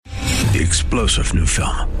The explosive new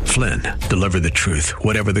film, Flynn, deliver the truth,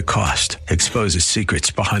 whatever the cost, exposes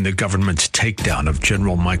secrets behind the government's takedown of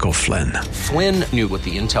General Michael Flynn. Flynn knew what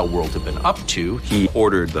the intel world had been up to. He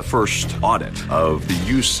ordered the first audit of the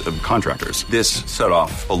use of contractors. This set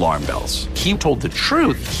off alarm bells. He told the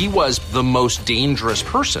truth. He was the most dangerous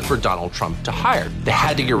person for Donald Trump to hire. They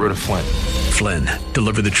had to get rid of Flynn. Flynn,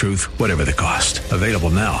 deliver the truth, whatever the cost. Available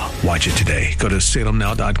now. Watch it today. Go to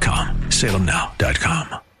salemnow.com.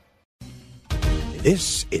 salemnow.com.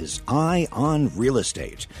 This is Eye on Real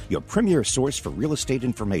Estate, your premier source for real estate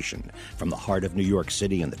information. From the heart of New York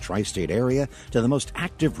City and the tri-state area to the most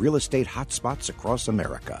active real estate hotspots across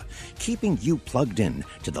America, keeping you plugged in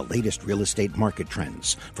to the latest real estate market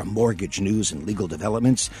trends, from mortgage news and legal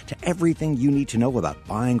developments to everything you need to know about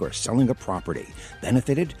buying or selling a property,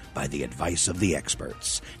 benefited by the advice of the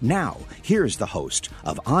experts. Now, here's the host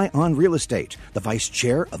of Eye on Real Estate, the vice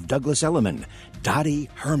chair of Douglas Elliman,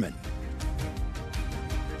 Dottie Herman.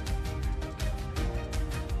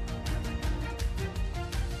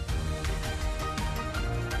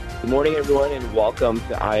 Good morning, everyone, and welcome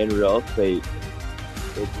to Eye on Real Estate.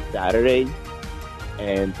 It's Saturday,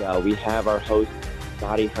 and we have our host,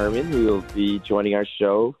 Dottie Herman, who will be joining our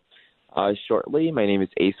show shortly. My name is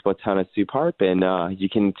Ace Watana Suparp, and you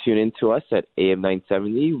can tune in to us at AM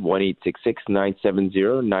 970,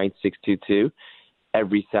 1-866-970-9622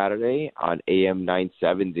 every Saturday on AM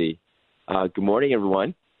 970. Good morning,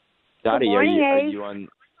 everyone. Dottie, good morning, are you on?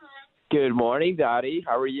 Good morning, Dottie.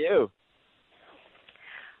 How are you?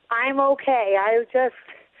 I'm okay. I was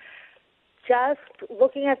just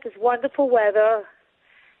looking at this wonderful weather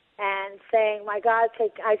and saying, my God,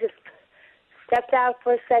 I just stepped out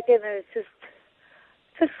for a second, and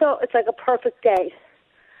it's like a perfect day.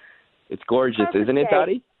 It's gorgeous, perfect isn't it, day.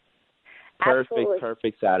 Dottie? Absolutely.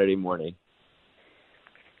 Perfect Saturday morning.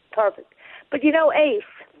 Perfect. But, Ace,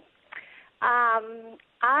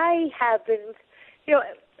 I have been,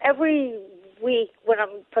 every week when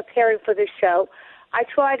I'm preparing for this show, I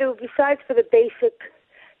try to, besides for the basic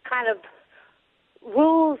kind of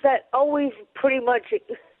rules that always pretty much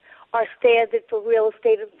are standard for real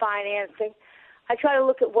estate and financing, I try to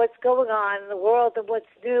look at what's going on in the world and what's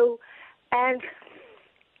new. And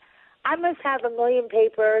I must have a million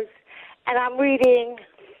papers, and I'm reading,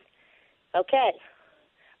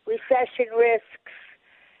 recession risks,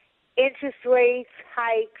 interest rates,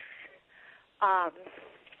 hikes,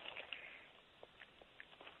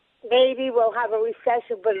 maybe we'll have a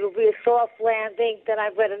recession, but it'll be a soft landing. Then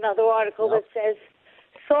I've read another article that says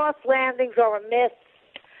soft landings are a myth.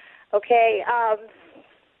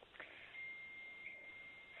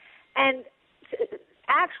 And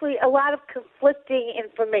actually a lot of conflicting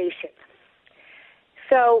information.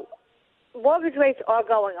 So mortgage rates are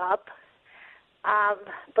going up,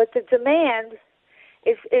 but the demand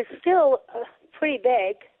is still pretty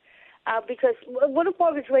big because what are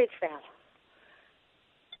mortgage rates now?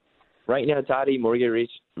 Right now, Dottie, mortgage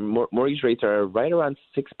rates are right around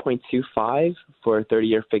 6.25 for a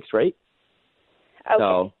 30-year fixed rate. Okay.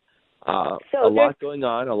 So a lot going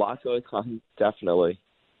on, definitely.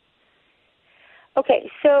 Okay,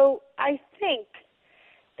 so I think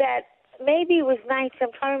that maybe it was I'm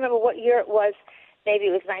trying to remember what year it was. Maybe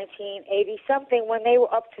it was 1980-something when they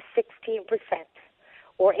were up to 16%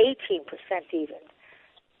 or 18% even.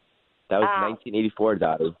 That was 1984,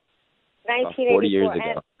 Dottie. 1984. 40 years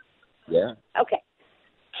ago. Yeah. Okay.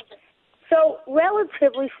 So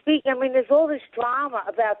relatively speaking, there's all this drama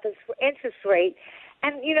about this interest rate.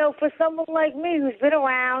 And, for someone like me who's been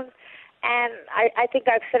around, and I think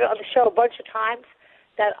I've said it on the show a bunch of times,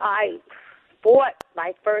 that I bought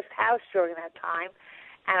my first house during that time,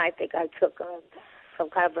 and I think I took some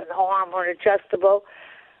kind of an arm or an adjustable.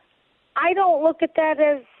 I don't look at that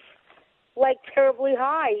as, terribly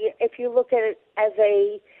high if you look at it as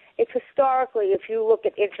it's historically, if you look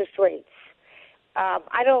at interest rates.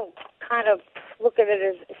 I don't kind of look at it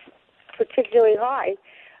as particularly high.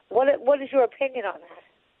 What is your opinion on that?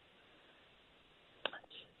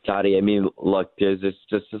 Dottie, look, there's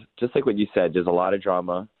just like what you said, there's a lot of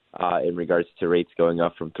drama in regards to rates going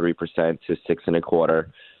up from 3% to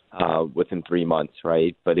 6.25% within 3 months,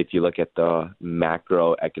 right? But if you look at the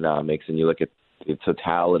macroeconomics and you look at the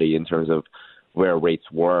totality in terms of where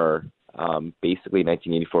rates were, basically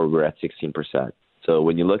 1984 we were at 16%. So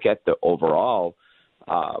when you look at the overall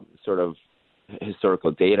sort of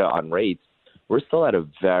historical data on rates, we're still at a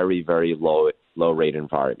very, very low rate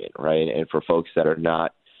environment, right? And for folks that are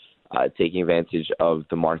not taking advantage of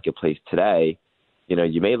the marketplace today,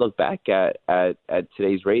 you may look back at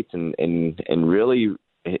today's rates and really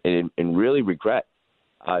regret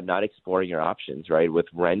not exploring your options, right? With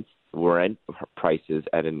rents rent prices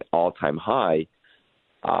at an all-time high,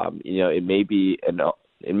 it may be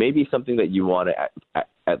something that you want to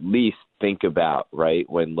at least think about, right,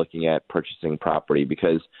 when looking at purchasing property,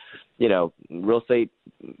 because real estate,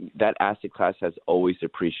 that asset class has always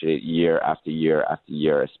appreciated year after year after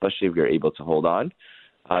year, especially if you're able to hold on.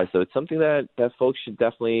 So it's something that folks should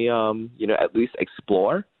definitely at least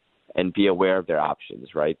explore and be aware of their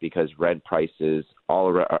options, right? Because rent prices all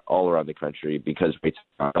around the country, because rates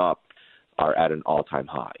are up, are at an all-time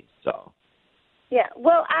high. So. Yeah.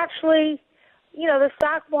 Well, actually, the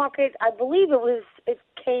stock market, I believe it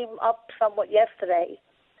came up somewhat yesterday.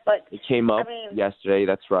 But it came up yesterday.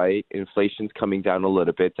 That's right. Inflation's coming down a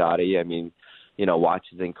little bit, Dottie. I mean,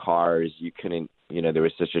 watches and cars, you couldn't, there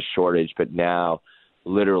was such a shortage, but now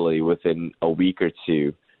literally within a week or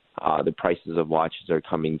two, the prices of watches are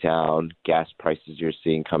coming down. Gas prices you're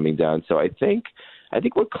seeing coming down. So I think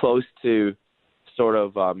we're close to sort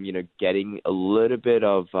of, getting a little bit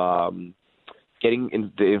of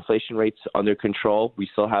getting the inflation rates under control. We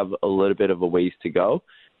still have a little bit of a ways to go.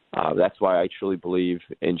 That's why I truly believe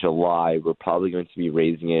in July we're probably going to be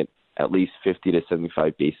raising it at least 50 to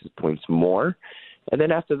 75 basis points more. And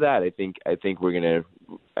then after that, I think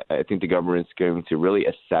the government's going to really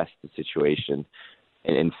assess the situation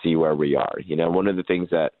and see where we are. One of the things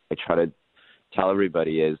that I try to tell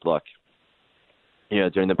everybody is, look,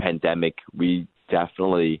 during the pandemic, we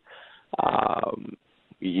definitely, I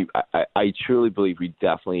truly believe we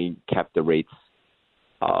definitely kept the rates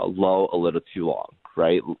low a little too long,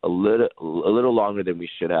 right? A little longer than we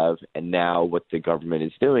should have. And now what the government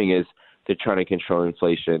is doing is they're trying to control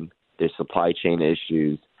inflation. There's supply chain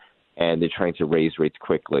issues, and they're trying to raise rates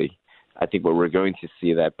quickly. I think what we're going to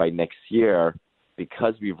see that by next year,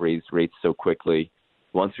 because we've raised rates so quickly,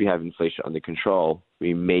 once we have inflation under control,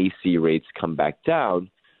 we may see rates come back down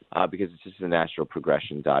because it's just a natural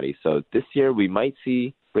progression, Dottie. So this year we might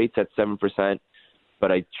see rates at 7%,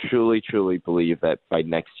 but I truly, truly believe that by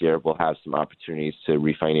next year we'll have some opportunities to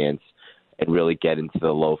refinance and really get into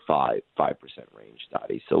the low 5% range,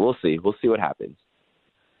 Dottie. So we'll see. We'll see what happens.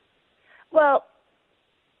 Well,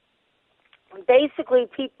 basically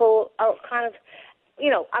people are kind of,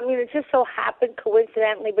 it just so happened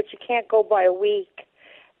coincidentally, but you can't go by a week,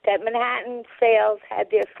 that Manhattan sales had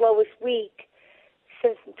their slowest week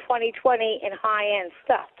since 2020 in high-end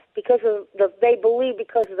stuff because of the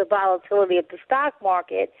volatility of the stock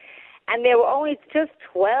market. And there were only just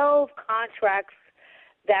 12 contracts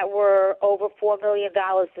that were over $4 million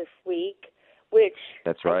this week, which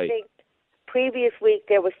that's right. I think previous week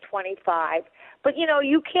there was 25. But,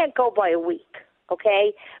 you can't go by a week,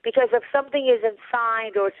 okay? Because if something isn't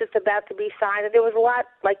signed or it's just about to be signed, and there was a lot,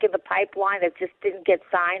 like in the pipeline, that just didn't get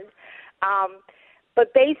signed.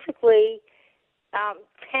 But basically,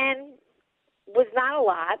 10 was not a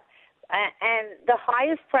lot. And the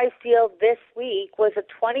highest price deal this week was a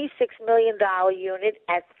 $26 million unit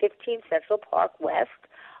at 15 Central Park West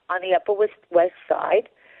on the Upper West Side,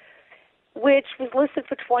 which was listed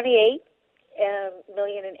for $28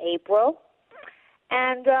 million in April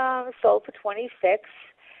and sold for $26.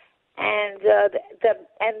 And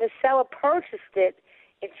the seller purchased it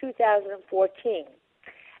in 2014.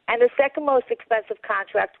 And the second most expensive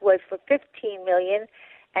contract was for $15 million,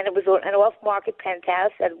 and it was an off-market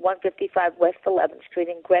penthouse at 155 West 11th Street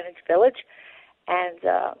in Greenwich Village. And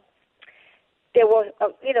there were,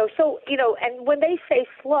 and when they say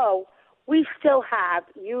slow, we still have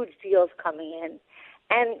huge deals coming in.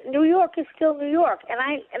 And New York is still New York. And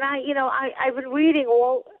I've been reading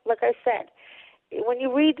like I said, when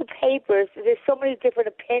you read the papers, there's so many different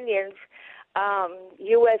opinions,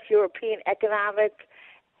 U.S., European economic,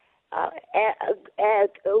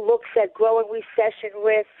 looks at growing recession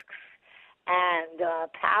risks, and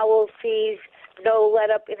Powell sees no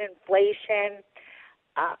let-up in inflation.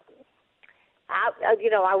 I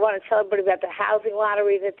want to tell everybody about the housing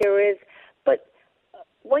lottery that there is. But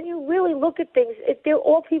when you really look at things, they're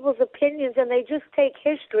all people's opinions, and they just take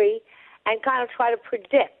history and kind of try to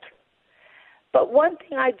predict. But one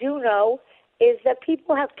thing I do know is that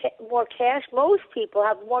people have more cash. Most people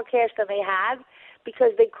have more cash than they had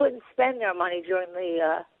because they couldn't spend their money during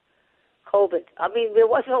the COVID. I mean, there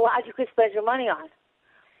wasn't a lot you could spend your money on.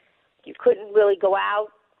 You couldn't really go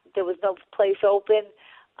out. There was no place open.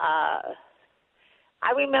 I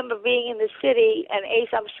remember being in the city, and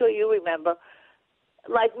Ace, I'm sure you remember,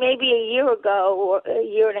 like maybe a year ago or a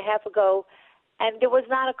year and a half ago, and there was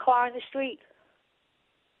not a car in the street.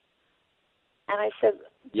 And I said,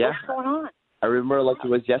 what's going on? I remember like it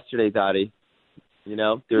was yesterday, Dottie. You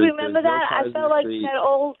remember that? I felt like that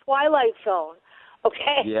old Twilight Zone.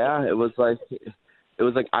 Okay. Yeah, it was like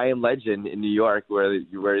was like I Am Legend in New York, where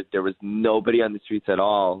there was nobody on the streets at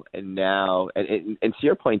all, and now, and to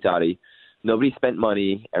your point, Dottie, nobody spent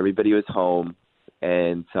money, everybody was home,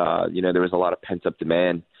 and there was a lot of pent up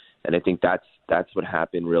demand, and I think that's what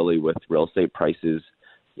happened really with real estate prices.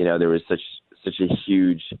 There was such a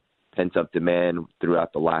huge pent up demand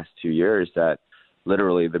throughout the last 2 years that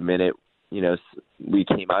literally the minute we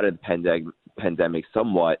came out of the pandemic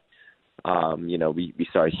somewhat. We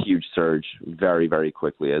saw a huge surge very, very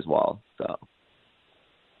quickly as well. So,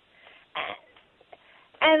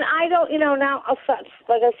 and I don't, now,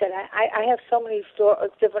 like I said, I have so many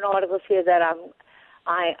different articles here that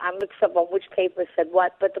I'm mixed up on which paper said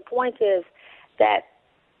what. But the point is that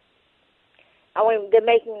they're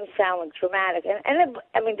making it sound like dramatic, and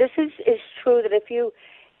this is true that if you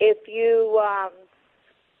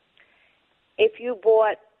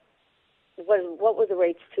bought. What were the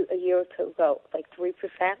rates a year or two ago? Like 3%?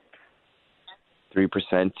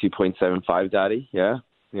 3%, 2.75, Dottie. Yeah.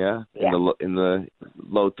 In the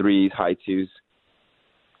low threes, high twos.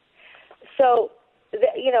 So,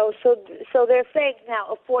 so they're saying now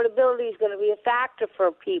affordability is going to be a factor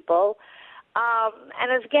for people.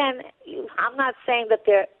 And again, I'm not saying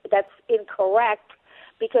that's incorrect,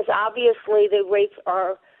 because obviously the rates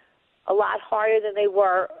are a lot higher than they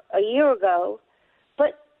were a year ago,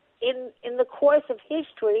 but in the course of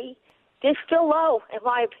history, they're still low, in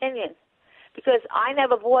my opinion, because I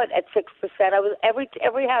never bought at 6%. I was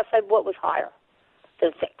every house I bought was higher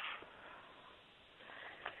than 6.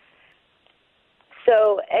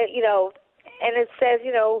 So and it says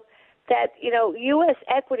that U.S.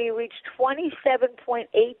 equity reached $27.8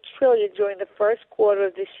 trillion during the first quarter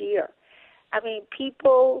of this year. I mean,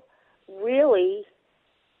 people really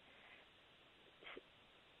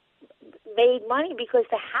made money because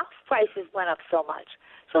the house prices went up so much.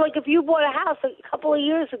 So, like, if you bought a house a couple of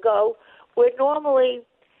years ago, where normally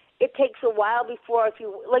it takes a while before, if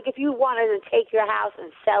you wanted to take your house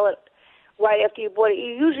and sell it right after you bought it,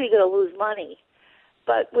 you're usually going to lose money.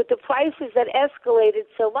 But with the prices that escalated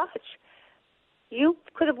so much, you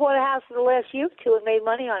could have bought a house in the last year or two and made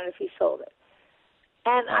money on it if you sold it.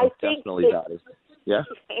 And I think definitely that is, yeah.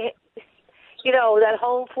 That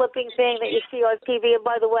home flipping thing that you see on TV. And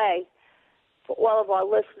by the way, for all of our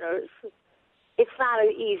listeners, it's not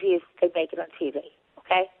as easy as they make it on TV,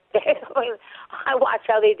 okay? I watch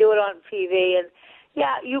how they do it on TV, and,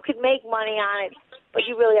 yeah, you can make money on it, but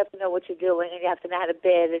you really have to know what you're doing, and you have to know how to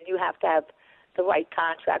bid, and you have to have the right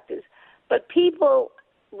contractors. But people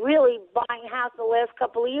really buying a house in the last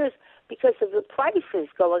couple of years because of the prices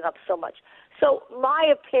going up so much. So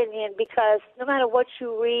my opinion, because no matter what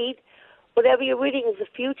you read, whatever you're reading is the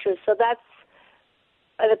future, so that's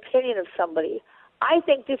an opinion of somebody. I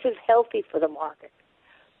think this is healthy for the market.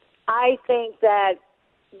 I think that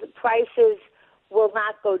the prices will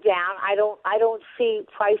not go down. I don't see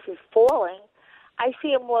prices falling. I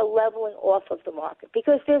see them more leveling off of the market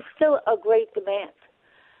because there's still a great demand.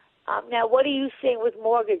 Now, what are you seeing with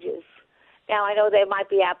mortgages? Now, I know there might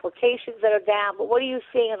be applications that are down, but what are you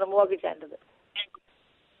seeing on the mortgage end of it?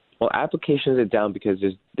 Well, applications are down because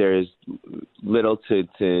there's little to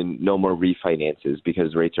no more refinances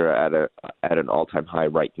because rates are at an all-time high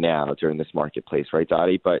right now during this marketplace, right,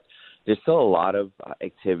 Dottie? But there's still a lot of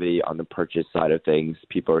activity on the purchase side of things.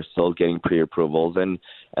 People are still getting pre-approvals. And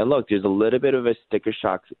look, there's a little bit of a sticker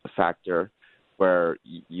shock factor where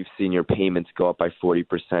you've seen your payments go up by 40%.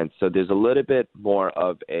 So there's a little bit more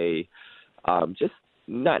of a just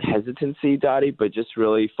not hesitancy, Dottie, but just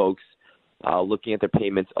really folks looking at their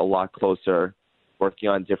payments a lot closer, working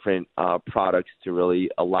on different products to really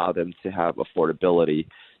allow them to have affordability.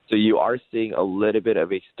 So you are seeing a little bit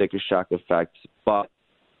of a sticker shock effect. But,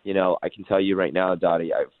 I can tell you right now,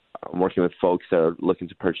 Dottie, I'm working with folks that are looking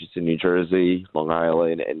to purchase in New Jersey, Long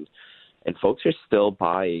Island, and folks are still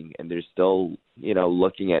buying and they're still,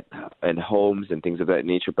 looking at homes and things of that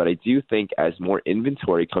nature. But I do think as more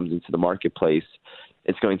inventory comes into the marketplace,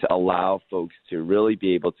 it's going to allow folks to really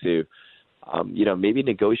be able to maybe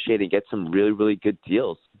negotiate and get some really, really good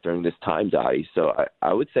deals during this time, Dottie. So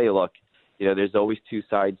I would say, look, there's always two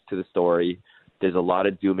sides to the story. There's a lot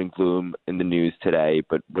of doom and gloom in the news today,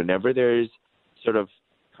 but whenever there's sort of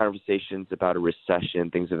conversations about a recession,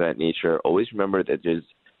 things of that nature, always remember that there's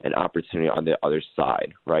an opportunity on the other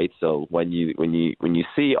side, right? So when you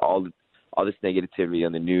see all this negativity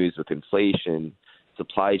on the news with inflation,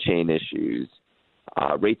 supply chain issues,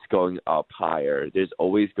 rates going up higher, there's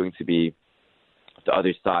always going to be the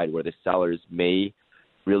other side where the sellers may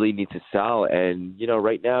really need to sell. And,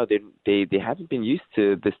 right now they haven't been used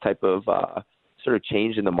to this type of sort of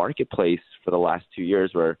change in the marketplace for the last 2 years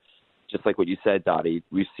where, just like what you said, Dottie,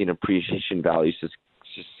 we've seen appreciation values just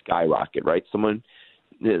just skyrocket, right? Someone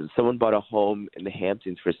bought a home in the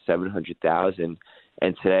Hamptons for $700,000,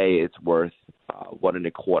 and today it's worth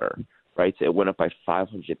 $1.25 right? So it went up by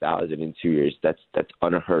 $500,000 in 2 years. That's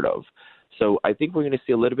unheard of. So I think we're going to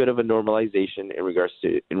see a little bit of a normalization in regards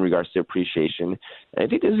to appreciation. And I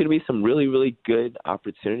think there's going to be some really, really good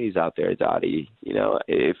opportunities out there, Dottie. You know,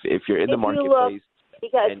 if you're in the marketplace,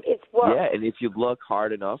 because it's work. Yeah, and if you look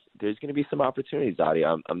hard enough, there's going to be some opportunities, Dottie.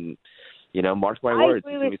 Mark my words,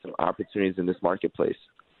 there's going to be some opportunities in this marketplace.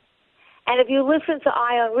 And if you listen to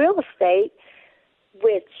Eye on Real Estate,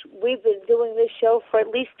 which we've been doing this show for at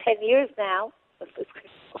least 10 years now, I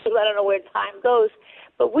don't know where time goes,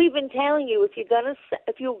 but we've been telling you if you're going to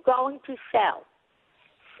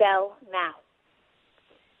sell now,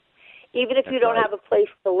 even if you don't have a place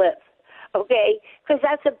to live, okay? Because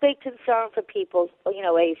that's a big concern for people, you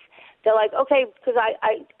know, Ace. They're like, okay, because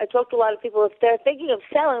I talk to a lot of people, if they're thinking of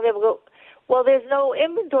selling, they will go, well, there's no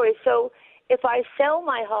inventory, so if I sell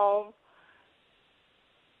my home,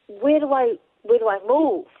 where do I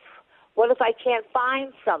move? What if I can't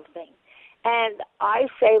find something? And I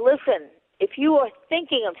say, listen, if you are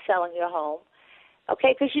thinking of selling your home,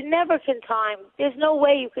 okay, because you never can time, there's no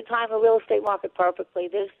way you can time a real estate market perfectly.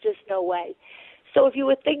 There's just no way. So if you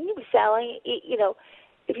were thinking of selling, you know,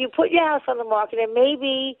 if you put your house on the market and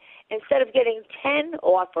maybe instead of getting 10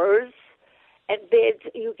 offers and bids,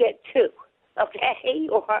 you get 2, okay,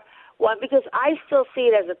 or 1, because I still see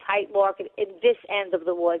it as a tight market in this end of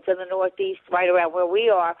the woods, in the Northeast, right around where we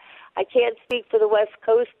are. I can't speak for the West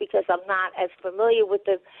Coast because I'm not as familiar with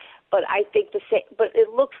it, but I think the same. But it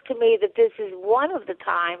looks to me that this is one of the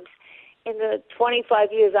times in the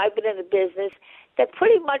 25 years I've been in the business that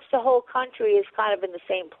pretty much the whole country is kind of in the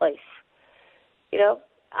same place, you know.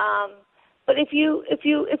 But if you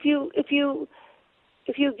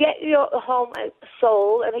get your home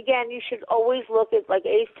sold, and again, you should always look at, like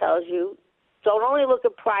Ace tells you, don't only look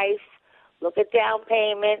at price, look at down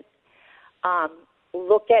payment,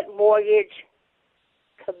 look at mortgage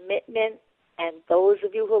commitment, and those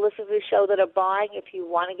of you who listen to the show that are buying, if you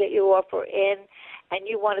want to get your offer in and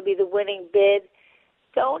you want to be the winning bid,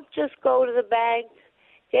 don't just go to the bank.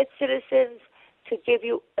 Get Citizens to give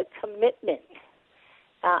you a commitment,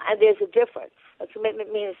 and there's a difference. A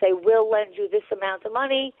commitment means they will lend you this amount of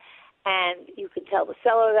money, and you can tell the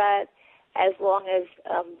seller that as long as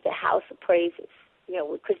the house appraises, you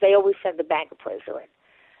know, because they always send the bank appraiser in,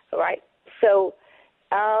 all right? So,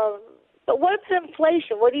 but what's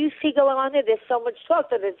inflation? What do you see going on there? There's so much talk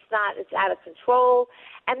that it's out of control,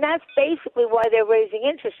 and that's basically why they're raising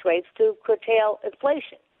interest rates, to curtail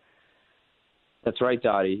inflation. That's right,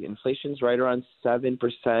 Dottie. Inflation's right around 7%.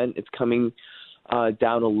 It's coming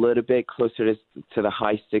down a little bit, closer to the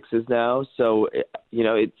high 6s now. So, you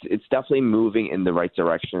know, it's definitely moving in the right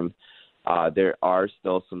direction. There are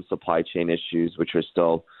still some supply chain issues, which are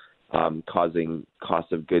still causing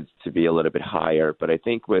cost of goods to be a little bit higher. But I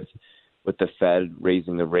think with the Fed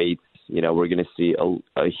raising the rates, you know, we're going to see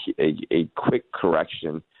a quick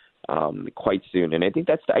correction quite soon. And I think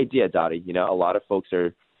that's the idea, Dottie. You know, a lot of folks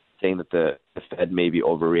are saying that the Fed may be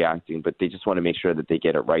overreacting, but they just want to make sure that they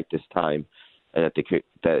get it right this time, and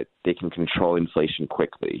that they can control inflation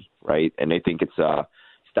quickly, right? And I think it's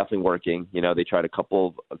definitely working. You know, they tried a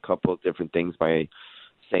couple of different things by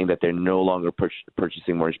saying that they're no longer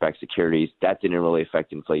purchasing mortgage-backed securities. That didn't really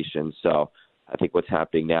affect inflation. So I think what's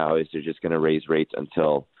happening now is they're just going to raise rates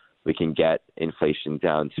until we can get inflation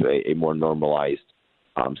down to a more normalized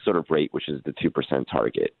sort of rate, which is the 2%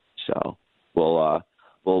 target. So we'll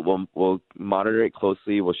monitor it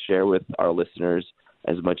closely. We'll share with our listeners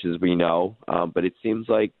as much as we know. But it seems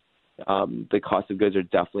like the cost of goods are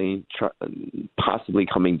definitely possibly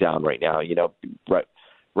coming down right now. You know,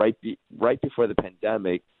 right before the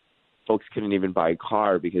pandemic, folks couldn't even buy a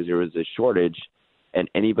car because there was a shortage, and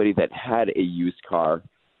anybody that had a used car,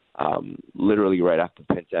 literally right after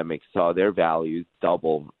the pandemic, saw their values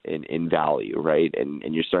double in value, right? And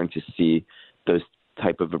you're starting to see those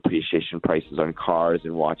type of appreciation prices on cars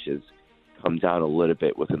and watches come down a little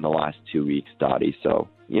bit within the last 2 weeks, Dottie. So,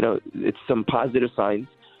 you know, it's some positive signs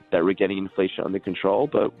that we're getting inflation under control,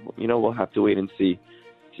 but, you know, we'll have to wait and see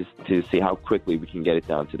just to see how quickly we can get it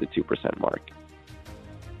down to the 2% mark.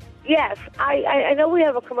 Yes, I know we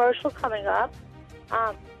have a commercial coming up,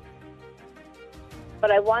 but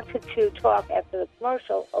I wanted to talk after the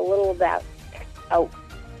commercial a little about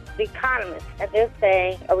the economists, and they're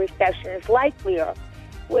saying a recession is likelier,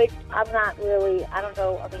 which I'm not really, I don't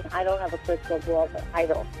know, I mean, I don't have a crystal ball, but I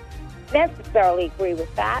don't necessarily agree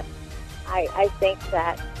with that. I think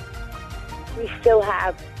that we still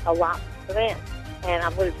have a lot of demand, and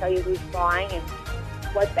I'm going to tell you who's buying and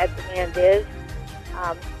what that demand is.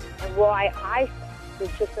 and why I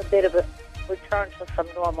think there's just a bit of a return to some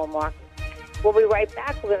normal market. We'll be right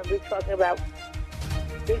back. We're going to be talking about,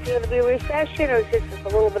 is there going to be a recession, or is this just a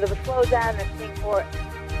little bit of a slowdown and think for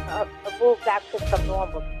a move back to some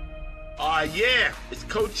normal? Yeah, it's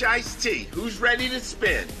Coach Ice-T. Who's ready to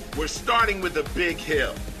spin? We're starting with a big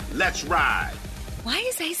hill. Let's ride. Why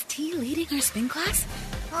is Ice-T leading our spin class?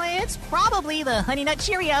 It's probably the Honey Nut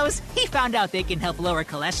Cheerios. He found out they can help lower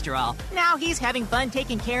cholesterol. Now he's having fun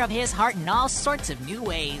taking care of his heart in all sorts of new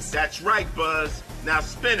ways. That's right, Buzz. Now,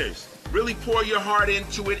 spinners, really pour your heart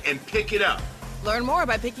into it and pick it up. Learn more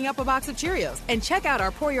by picking up a box of Cheerios and check out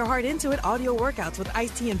our Pour Your Heart Into It audio workouts with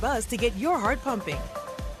Ice-T and Buzz to get your heart pumping.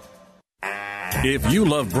 If you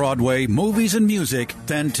love Broadway, movies, and music,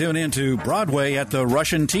 then tune into Broadway at the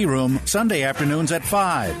Russian Tea Room, Sunday afternoons at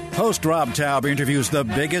 5. Host Rob Taub interviews the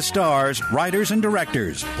biggest stars, writers, and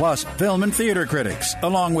directors, plus film and theater critics,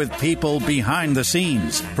 along with people behind the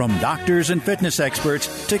scenes, from doctors and fitness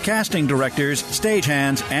experts to casting directors,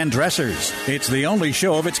 stagehands, and dressers. It's the only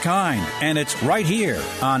show of its kind, and it's right here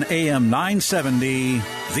on AM 970,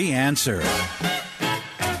 The Answer.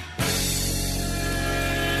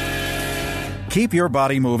 Keep your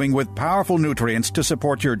body moving with powerful nutrients to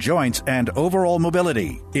support your joints and overall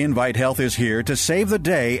mobility. Invite Health is here to save the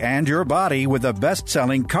day and your body with the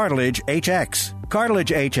best-selling Cartilage HX. Cartilage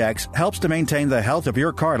HX helps to maintain the health of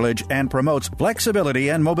your cartilage and promotes flexibility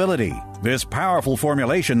and mobility. This powerful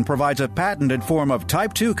formulation provides a patented form of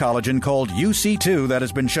type 2 collagen called UC2 that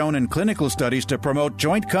has been shown in clinical studies to promote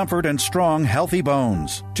joint comfort and strong, healthy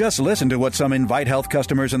bones. Just listen to what some Invite Health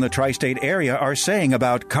customers in the tri-state area are saying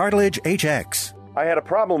about Cartilage HX. I had a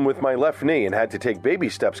problem with my left knee and had to take baby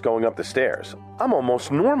steps going up the stairs. I'm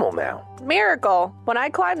almost normal now. Miracle! When I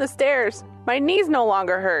climb the stairs, my knees no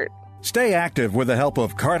longer hurt. Stay active with the help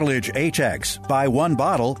of Cartilage HX. Buy one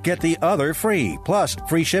bottle, get the other free, plus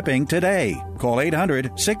free shipping today. Call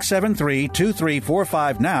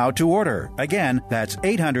 800-673-2345 now to order. Again, that's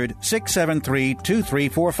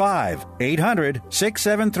 800-673-2345.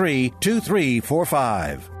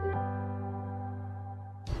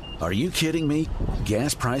 800-673-2345. Are you kidding me?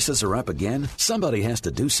 Gas prices are up again? Somebody has to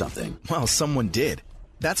do something. Well, someone did.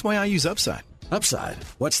 That's why I use Upside. Upside?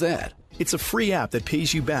 What's that? It's a free app that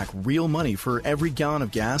pays you back real money for every gallon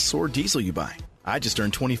of gas or diesel you buy. I just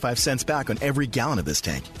earned 25 cents back on every gallon of this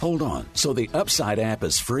tank. Hold on. So the Upside app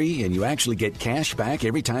is free and you actually get cash back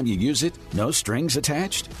every time you use it? No strings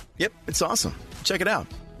attached? Yep, it's awesome. Check it out.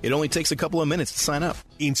 It only takes a couple of minutes to sign up.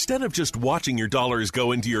 Instead of just watching your dollars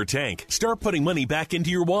go into your tank, start putting money back into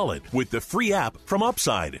your wallet with the free app from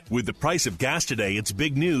Upside. With the price of gas today, it's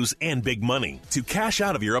big news and big money. To cash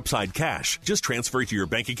out of your Upside cash, just transfer it to your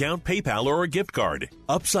bank account, PayPal, or a gift card.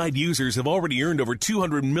 Upside users have already earned over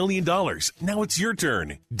 $200 million. Now it's your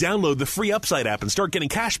turn. Download the free Upside app and start getting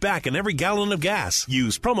cash back on every gallon of gas.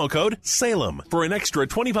 Use promo code SALEM for an extra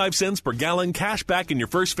 25 cents per gallon cash back in your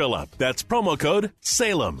first fill-up. That's promo code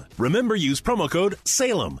SALEM. Remember, use promo code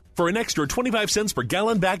SALEM for an extra 25 cents per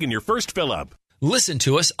gallon back in your first fill-up. Listen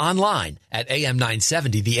to us online at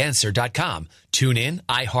am970theanswer.com. Tune in,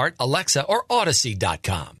 iHeart, Alexa, or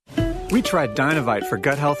Odyssey.com. We tried Dynovite for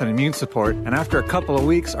gut health and immune support, and after a couple of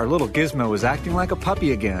weeks, our little Gizmo was acting like a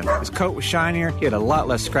puppy again. His coat was shinier, he had a lot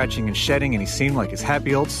less scratching and shedding, and he seemed like his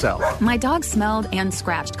happy old self. My dog smelled and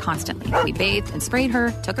scratched constantly. We bathed and sprayed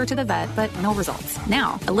her, took her to the vet, but no results.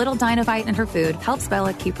 Now, a little Dynovite in her food helps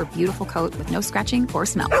Bella keep her beautiful coat with no scratching or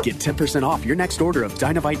smell. Get 10% off your next order of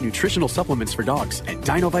Dynovite nutritional supplements for dogs at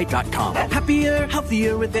Dynovite.com. Happier,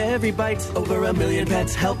 healthier with every bite. Over 1 million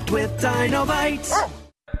pets helped with Dynovite.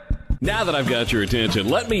 Now that I've got your attention,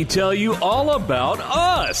 let me tell you all about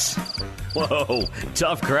us. Whoa,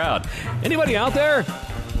 tough crowd. Anybody out there?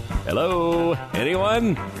 Hello?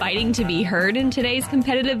 Anyone? Fighting to be heard in today's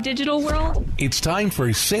competitive digital world? It's time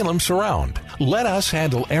for Salem Surround. Let us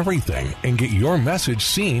handle everything and get your message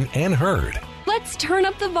seen and heard. Let's turn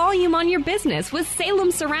up the volume on your business with Salem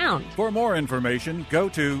Surround. For more information, go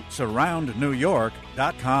to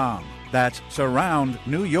surroundnewyork.com. That's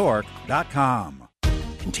surroundnewyork.com.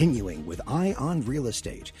 Continuing with Ion Real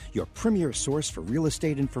Estate, your premier source for real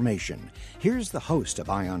estate information. Here's the host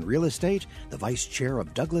of Ion Real Estate, the vice chair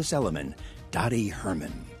of Douglas Elliman, Dottie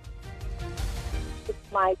Herman.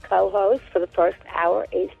 My co-host for the first hour,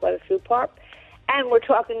 Ace Butterfield, and we're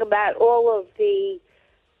talking about all of the,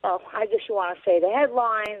 I guess you want to say the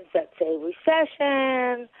headlines that say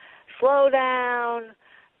recession, slowdown,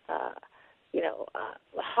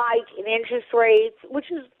 hike in interest rates,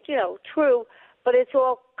 which is, true. But it's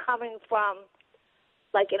all coming from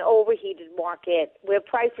like an overheated market where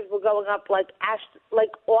prices were going up like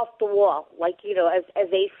off the wall, as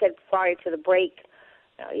they said prior to the break,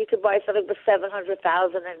 you could buy something for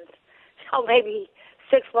 $700,000, and maybe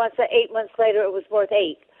 6 months or 8 months later it was worth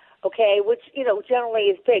 $8. Okay, which generally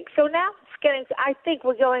is big. So now it's getting. I think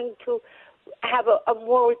we're going to have a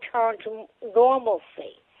more return to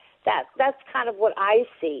normalcy. That's kind of what I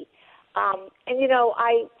see. I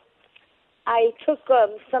took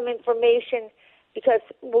some information because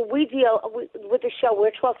when we deal with the show,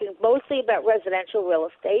 we're talking mostly about residential real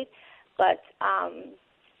estate, but for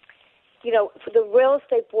the Real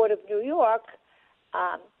Estate Board of New York,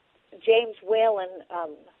 James Whalen,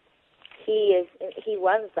 he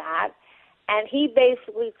runs that, and he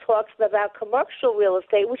basically talks about commercial real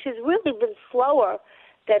estate, which has really been slower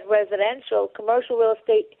than residential. Commercial real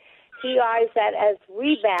estate, he eyes that as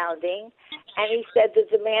rebounding, and he said the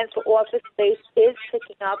demand for office space is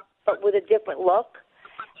picking up, but with a different look.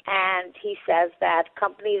 And he says that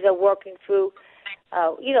companies are working through,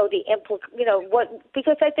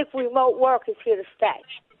 because I think remote work is here to stay.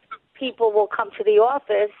 People will come to the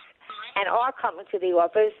office and are coming to the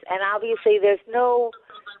office, and obviously there's no,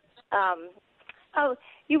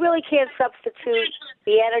 you really can't substitute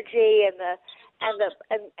the energy and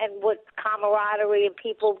what camaraderie and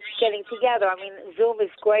people getting together. I mean, Zoom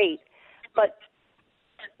is great, but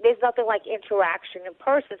there's nothing like interaction in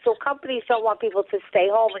person. So companies don't want people to stay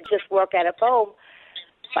home and just work out of home,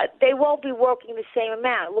 but they won't be working the same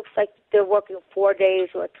amount. It looks like they're working 4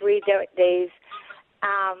 days or 3 days.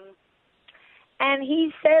 And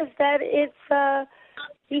he says that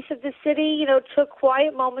he said the city, took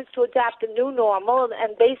quiet moments to adapt a new normal,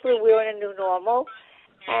 and basically we're in a new normal.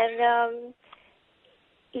 And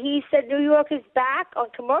he said New York is back on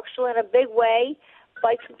commercial in a big way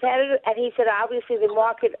by competitive, and he said obviously the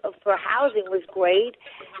market for housing was great,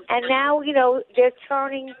 and now they're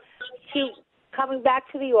turning to coming back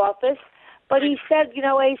to the office. But he said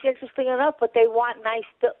it's interesting enough, but they want nice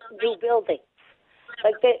new buildings.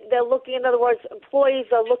 Like they're looking, in other words,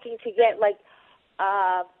 employees are looking to get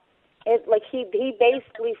he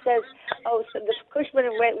basically says, so the Cushman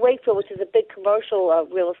 & Wakefield, which is a big commercial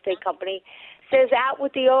real estate company, says out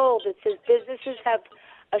with the old. It says businesses have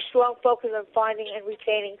a strong focus on finding and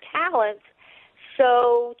retaining talent.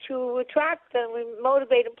 So to attract and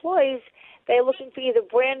motivate employees, they're looking for either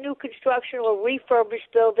brand new construction or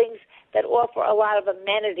refurbished buildings that offer a lot of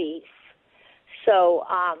amenities. So,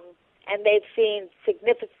 and they've seen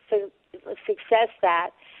significant success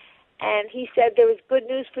that. And he said there is good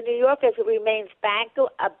news for New York as it remains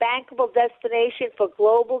a bankable destination for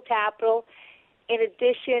global capital. In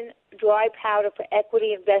addition, dry powder for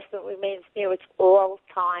equity investment remains near its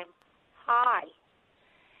all-time high.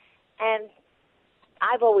 And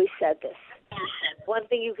I've always said this. One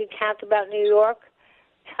thing you can count about New York,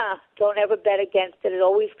 don't ever bet against it. It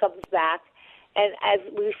always comes back. And as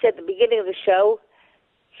we said at the beginning of the show,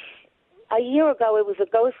 a year ago it was a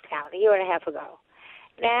ghost town, a year and a half ago.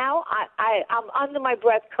 Now I'm under my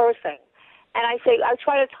breath cursing. And I say, I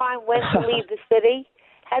try to time when to leave the city.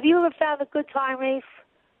 Have you ever found a good time, Reese?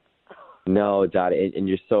 No, Dottie, and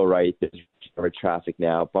you're so right. There's traffic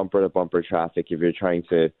now, bumper-to-bumper traffic if you're trying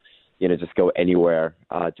to, just go anywhere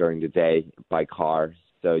during the day by car.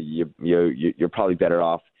 So you're probably better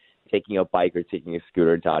off taking a bike or taking a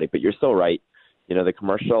scooter, Dottie. But you're so right. The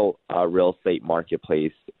commercial real estate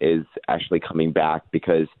marketplace is actually coming back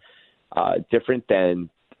because different than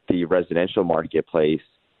the residential marketplace,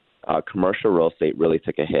 commercial real estate really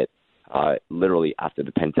took a hit. Literally after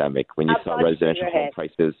the pandemic, when you saw residential home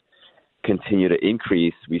prices continue to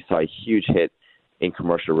increase, we saw a huge hit in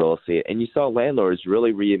commercial real estate, and you saw landlords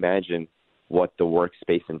really reimagine what the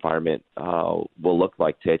workspace environment will look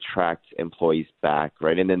like to attract employees back,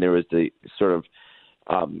 right? And then there was the sort of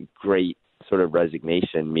great sort of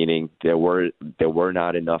resignation, meaning there were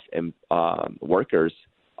not enough workers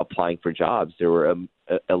applying for jobs. There were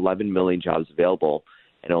 11 million jobs available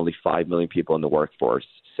and only 5 million people in the workforce.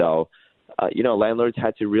 So, landlords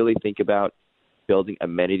had to really think about building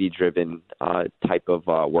amenity-driven type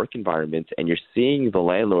of work environments. And you're seeing the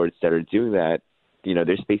landlords that are doing that,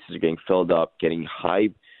 their spaces are getting filled up, getting high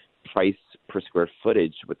price per square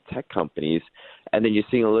footage with tech companies. And then you're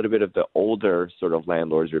seeing a little bit of the older sort of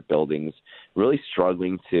landlords or buildings really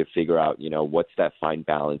struggling to figure out, what's that fine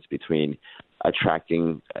balance between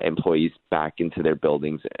attracting employees back into their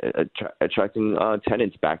buildings, attracting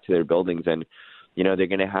tenants back to their buildings. And, they're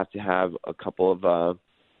going to have a couple of,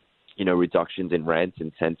 reductions in rent,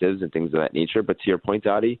 incentives, and things of that nature. But to your point,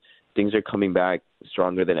 Dottie, things are coming back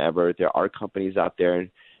stronger than ever. There are companies out there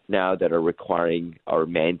now that are requiring or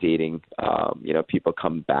mandating, people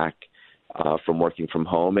come back from working from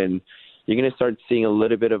home. And you're going to start seeing a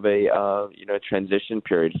little bit of a transition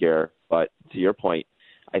period here. But to your point,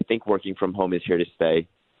 I think working from home is here to stay.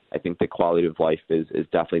 I think the quality of life is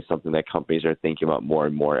definitely something that companies are thinking about more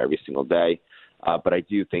and more every single day. But I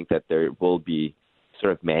do think that there will be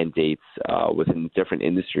sort of mandates within different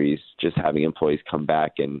industries, just having employees come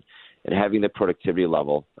back and having the productivity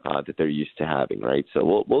level that they're used to having, right?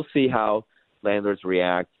 So we'll see how landlords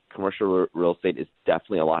react. Commercial real estate is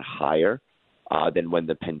definitely a lot higher than when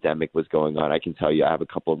the pandemic was going on. I can tell you I have a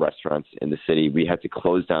couple of restaurants in the city. We had to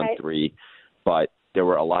close down 3, but there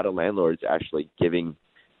were a lot of landlords actually giving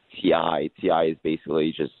TI. TI is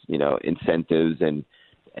basically just, incentives and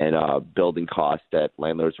building costs that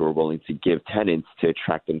landlords were willing to give tenants to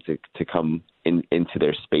attract them to come into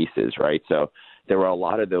their spaces, right? So there were a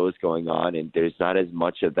lot of those going on, and there's not as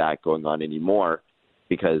much of that going on anymore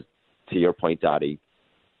because, to your point, Dottie,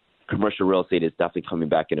 commercial real estate is definitely coming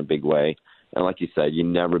back in a big way. And like you said, you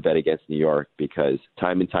never bet against New York because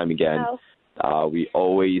time and time again, we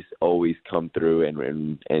always come through and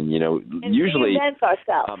usually reinvent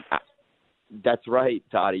ourselves. That's right,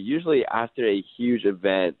 Dottie. Usually after a huge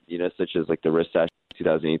event, such as like the recession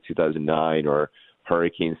 2008, 2009, or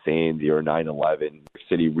Hurricane Sandy or 9/11, New York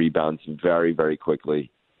City rebounds very, very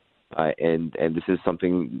quickly. And this is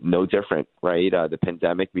something no different, right? The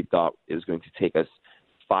pandemic, we thought it was going to take us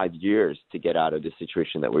 5 years to get out of the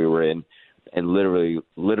situation that we were in. And literally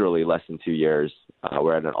less than 2 years,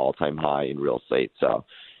 we're at an all-time high in real estate. So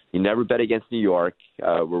you never bet against New York.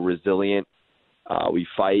 We're resilient. We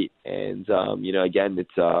fight. And, again,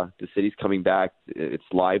 it's the city's coming back. It's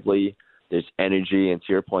lively. There's energy. And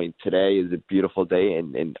to your point, today is a beautiful day.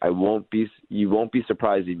 And you won't be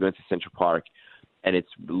surprised if you went to Central Park and it's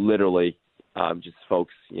literally just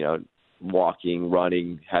folks, walking,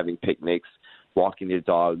 running, having picnics, walking their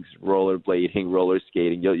dogs, rollerblading, roller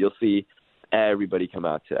skating. You'll see everybody come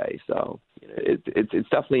out today. So it's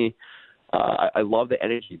definitely I love the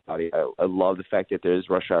energy, buddy. I love the fact that there's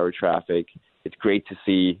rush hour traffic. It's great to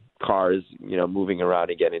see cars, moving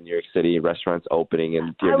around again in New York City, restaurants opening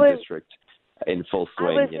in the district in full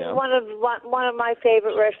swing. I was one of my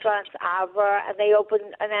favorite restaurants ever, and they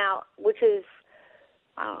opened now, which is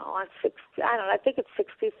I think it's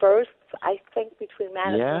 61st. I think between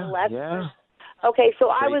Madison and Leicester. Yeah. Okay, so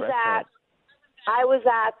I was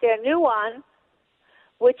at their new one,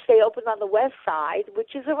 which they opened on the west side,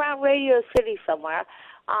 which is around Radio City somewhere,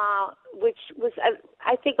 which was,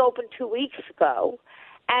 I think, opened 2 weeks ago.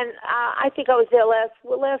 And I think I was there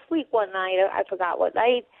last week one night. I forgot what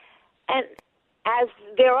night. And as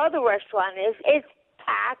their other restaurant is, it's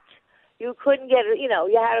packed. You couldn't get, you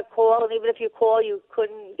had to call, and even if you call, you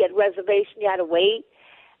couldn't get reservation. You had to wait.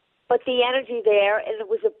 But the energy there, and it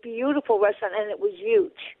was a beautiful restaurant, and it was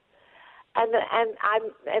huge. And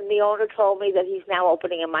the owner told me that he's now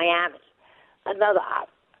opening in Miami, another op.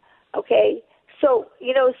 Okay, so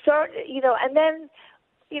and then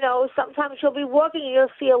sometimes you'll be walking and you'll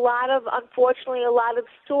see unfortunately, a lot of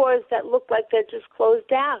stores that look like they're just closed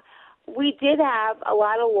down. We did have a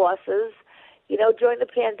lot of losses, during the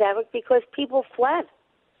pandemic because people fled,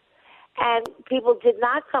 and people did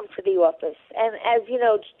not come to the office. And as you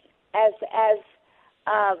know, as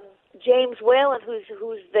James Whalen, who's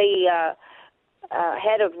the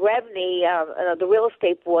head of REBNY, the real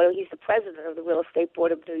estate board, he's the president of the Real Estate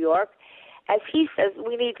Board of New York, as he says,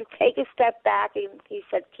 we need to take a step back, and he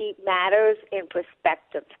said, keep matters in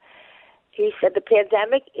perspective. He said the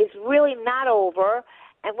pandemic is really not over,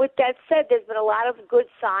 and with that said, there's been a lot of good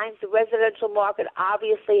signs. The residential market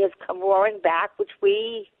obviously has come roaring back, which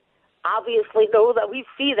we obviously know that we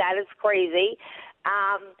see that. It's crazy.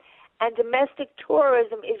 And domestic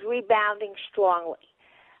tourism is rebounding strongly.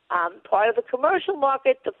 Part of the commercial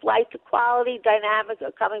market, the flight to quality dynamics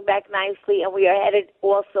are coming back nicely, and we are headed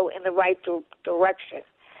also in the right direction.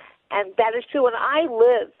 And that is true. And I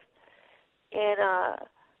live in a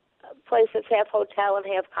place that's half hotel and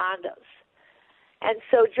half condos. And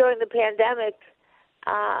so during the pandemic,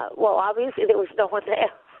 obviously there was no one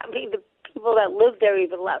there. I mean, the people that lived there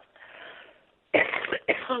even left.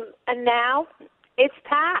 And now it's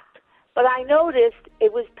packed. But I noticed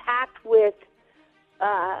it was packed with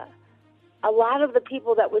a lot of the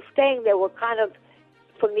people that were staying there were kind of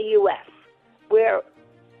from the U.S., where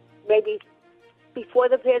maybe before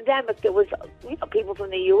the pandemic there was people from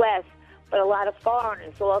the U.S., but a lot of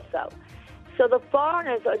foreigners also. So the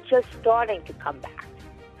foreigners are just starting to come back.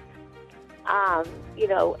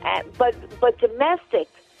 But domestic,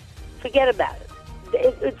 forget about it.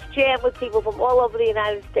 It's jammed with people from all over the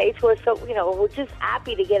United States who are who are just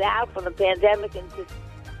happy to get out from the pandemic and just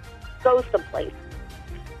go someplace.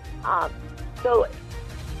 So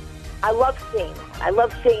I love seeing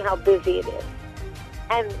how busy it is,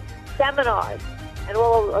 and seminars and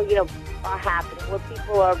all are happening, where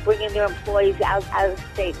people are bringing their employees out of the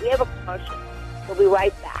state. We have a commercial. We'll be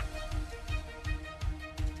right back.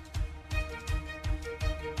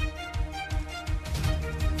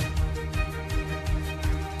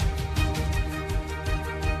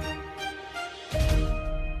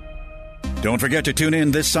 Don't forget to tune in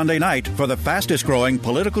this Sunday night for the fastest-growing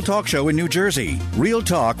political talk show in New Jersey, Real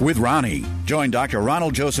Talk with Ronnie. Join Dr.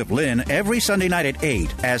 Ronald Joseph Lynn every Sunday night at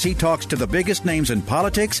 8 as he talks to the biggest names in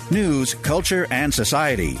politics, news, culture, and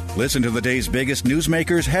society. Listen to the day's biggest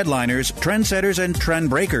newsmakers, headliners, trendsetters, and trend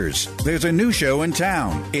breakers. There's a new show in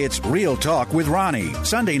town. It's Real Talk with Ronnie,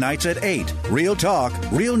 Sunday nights at 8. Real Talk,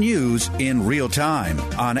 real news in real time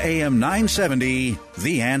on AM 970,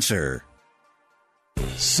 The Answer.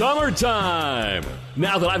 Summertime!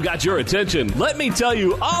 Now that I've got your attention, let me tell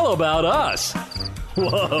you all about us.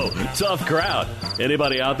 Whoa, tough crowd.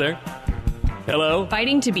 Anybody out there? Hello?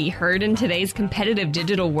 Fighting to be heard in today's competitive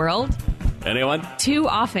digital world? Anyone? Too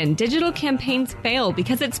often, digital campaigns fail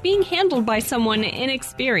because it's being handled by someone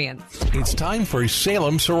inexperienced. It's time for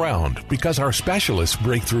Salem Surround because our specialists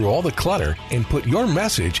break through all the clutter and put your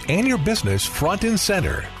message and your business front and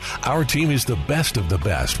center. Our team is the best of the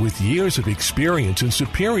best with years of experience and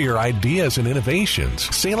superior ideas and innovations.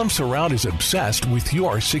 Salem Surround is obsessed with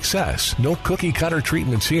your success. No cookie cutter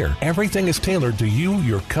treatments here. Everything is tailored to you,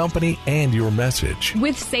 your company, and your message.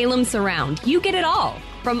 With Salem Surround, you get it all.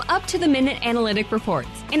 From up-to-the-minute analytic reports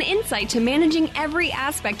and insight to managing every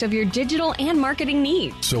aspect of your digital and marketing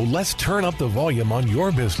needs. So let's turn up the volume on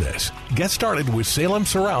your business. Get started with Salem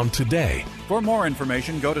Surround today. For more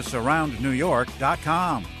information, go to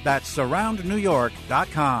surroundnewyork.com. That's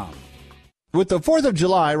surroundnewyork.com. With the 4th of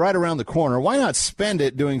July right around the corner, why not spend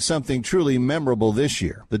it doing something truly memorable this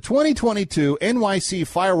year? The 2022 NYC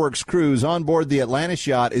Fireworks Cruise on board the Atlantis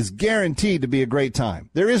yacht is guaranteed to be a great time.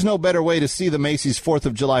 There is no better way to see the Macy's 4th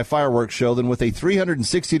of July fireworks show than with a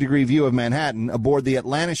 360-degree view of Manhattan aboard the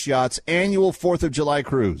Atlantis yacht's annual 4th of July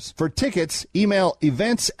cruise. For tickets, email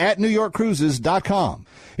events@newyorkcruises.com.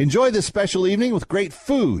 Enjoy this special evening with great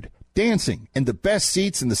food, dancing, and the best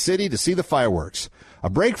seats in the city to see the fireworks. A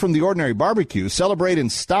break from the ordinary barbecue, celebrate in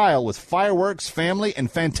style with fireworks, family, and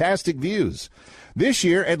fantastic views. This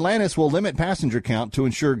year, Atlantis will limit passenger count to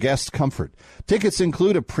ensure guests' comfort. Tickets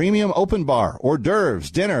include a premium open bar, hors d'oeuvres,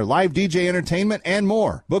 dinner, live DJ entertainment, and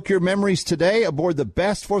more. Book your memories today aboard the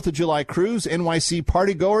best 4th of July cruise NYC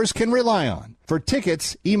partygoers can rely on. For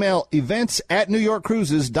tickets, email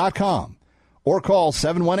events@newyorkcruises.com or call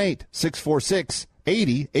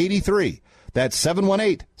 718-646-8083. That's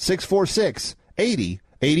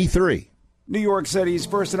 718-646-8083. New York City's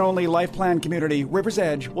first and only life plan community, River's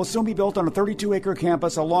Edge, will soon be built on a 32-acre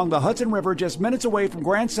campus along the Hudson River just minutes away from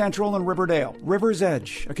Grand Central and Riverdale. River's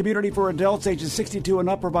Edge, a community for adults ages 62 and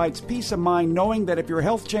up, provides peace of mind knowing that if your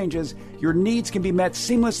health changes, your needs can be met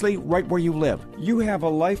seamlessly right where you live. You have a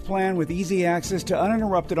life plan with easy access to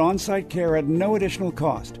uninterrupted on-site care at no additional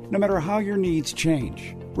cost, no matter how your needs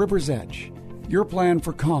change. River's Edge, your plan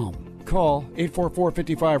for calm. Call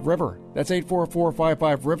 844-55-RIVER. That's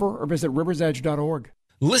 844-55-RIVER or visit riversedge.org.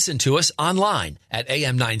 Listen to us online at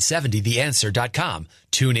am970theanswer.com.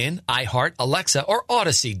 Tune in, iHeart, Alexa, or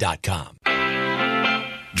Odyssey.com.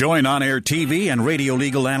 Join on-air TV and radio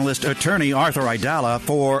legal analyst attorney Arthur Aidala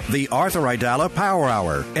for the Arthur Aidala Power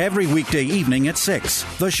Hour every weekday evening at 6.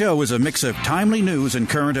 The show is a mix of timely news and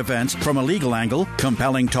current events from a legal angle,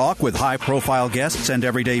 compelling talk with high-profile guests and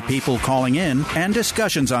everyday people calling in, and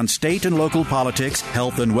discussions on state and local politics,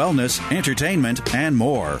 health and wellness, entertainment, and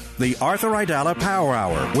more. The Arthur Aidala Power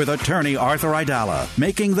Hour with attorney Arthur Aidala,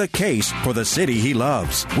 making the case for the city he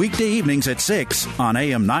loves. Weekday evenings at 6 on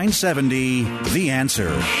AM 970, The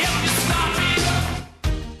Answer.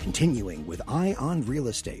 Continuing with Eye on Real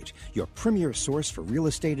Estate, your premier source for real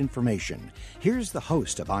estate information. Here's the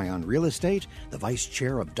host of Eye on Real Estate, the vice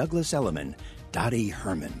chair of Douglas Elliman, Dottie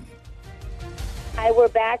Herman. Hi, we're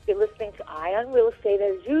back. You're listening to Eye on Real Estate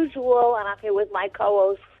as usual, and I'm here with my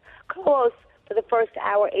co-host for the first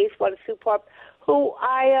hour, Ace Water Supart, who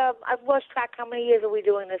I've lost track. How many years are we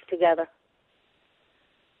doing this together?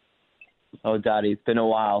 Oh, Dottie, it's been a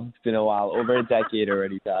while. Over a decade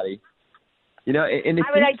already, Dottie. You know, and it's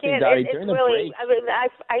interesting, Dottie, during the break. I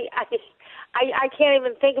can't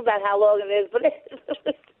even think about how long it is, but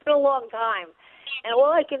it's been a long time. And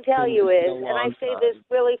all I can tell you is, and I say this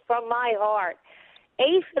really from my heart,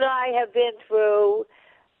 Ace and I have been through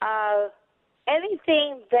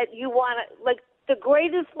anything that you want to, like the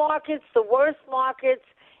greatest markets, the worst markets,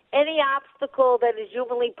 any obstacle that is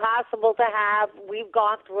humanly possible to have, we've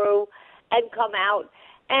gone through and come out.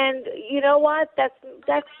 And you know what? That's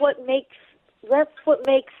what makes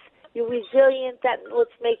you're resilient, that's what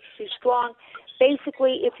makes you strong.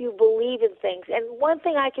 Basically, if you believe in things. And one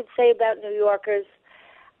thing I can say about New Yorkers,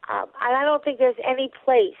 and I don't think there's any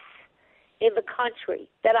place in the country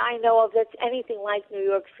that I know of that's anything like New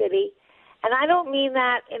York City. And I don't mean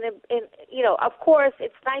that in of course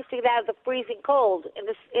it's nice to get out of the freezing cold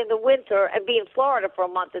in the winter and be in Florida for a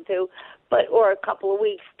month or two, or a couple of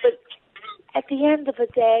weeks. But at the end of the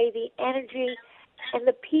day, the energy and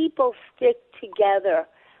the people stick together.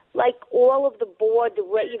 Like all of the board, the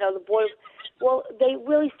board, well, they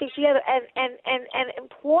really stick together. And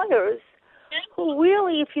employers who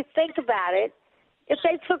really, if you think about it, if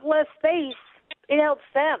they took less space, it helps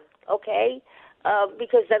them, okay?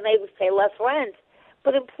 Because then they would pay less rent.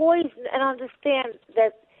 But employees and understand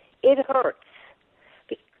that it hurts.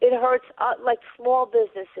 It hurts like small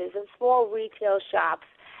businesses and small retail shops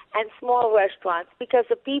and small restaurants because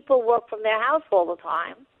the people work from their house all the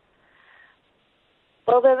time.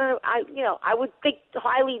 Well, then I would think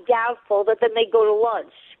highly doubtful that then they go to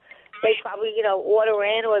lunch. They probably order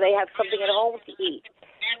in or they have something at home to eat.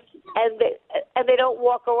 And they don't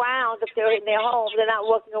walk around if they're in their home. They're not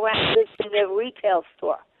walking around visiting their retail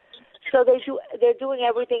store. So they're doing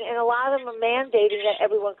everything, and a lot of them are mandating that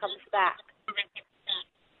everyone comes back.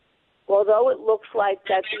 Although it looks like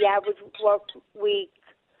that the average work week,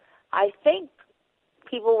 I think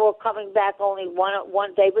people were coming back only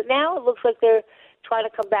one day, but now it looks like they're trying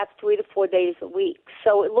to come back 3 to 4 days a week.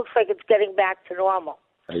 So it looks like it's getting back to normal.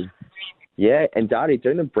 Yeah, and Dottie,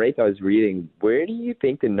 during the break I was reading, where do you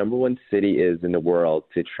think the number one city is in the world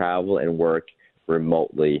to travel and work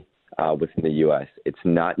remotely within the U.S.? It's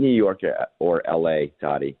not New York or L.A.,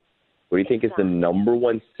 Dottie. What do you think is the number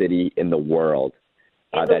one city in the world?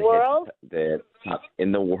 In the world?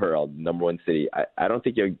 In the world, number one city. I don't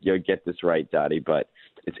think you'll get this right, Dottie, but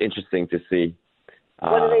it's interesting to see.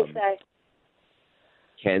 What do they say?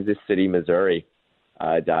 Kansas City, Missouri,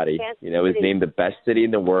 Dottie. It was named the best city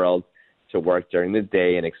in the world to work during the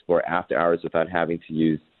day and explore after hours without having to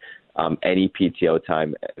use any PTO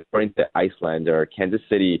time. According to Icelander, Kansas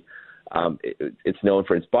City, it's known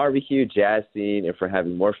for its barbecue, jazz scene, and for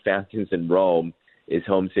having more fountains than Rome, is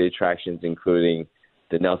home to attractions including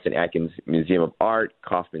the Nelson Atkins Museum of Art,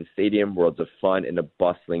 Kauffman Stadium, Worlds of Fun, and a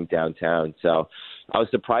bustling downtown. So I was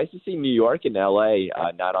surprised to see New York and L.A.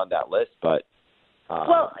 Not on that list, but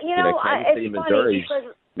Kansas City, Missouri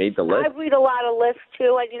made the list. I read a lot of lists,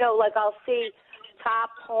 too, and, I'll see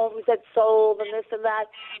top homes that sold and this and that.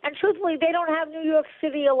 And truthfully, they don't have New York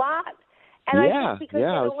City a lot. And I think because they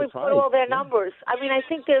don't report all their numbers. I mean, I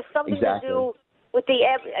think there's something to do with the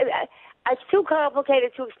it's too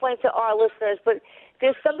complicated to explain to our listeners, but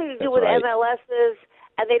there's something to do with MLSs,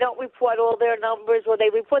 and they don't report all their numbers, or they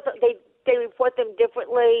report them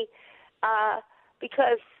differently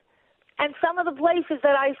because. And some of the places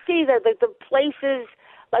that I see, the places,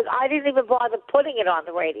 like I didn't even bother putting it on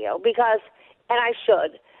the radio because, and I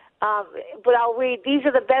should, but I'll read, these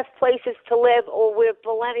are the best places to live or where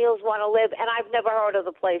millennials want to live, and I've never heard of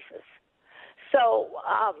the places. So,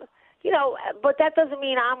 but that doesn't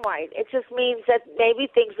mean I'm right. It just means that maybe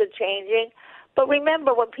things are changing. But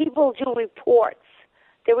remember, when people do reports,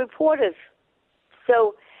 they're reporters.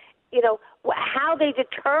 So, how they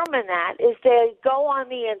determine that is they go on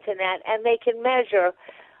the Internet and they can measure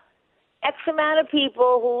X amount of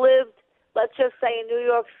people who lived, let's just say in New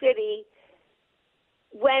York City,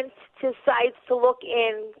 went to sites to look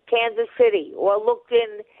in Kansas City or looked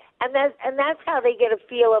in, and that's how they get a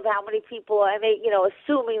feel of how many people are, and they,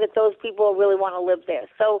 assuming that those people really want to live there.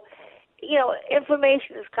 So,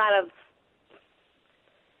 information is kind of,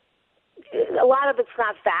 a lot of it's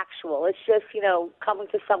not factual. It's just, coming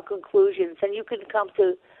to some conclusions, and you can come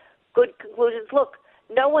to good conclusions. Look,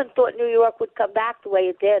 no one thought New York would come back the way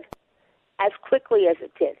it did, as quickly as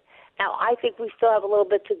it did. Now, I think we still have a little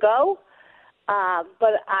bit to go,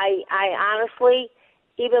 but I honestly,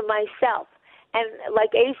 even myself, and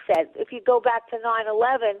like Ace said, if you go back to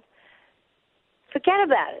 9/11, forget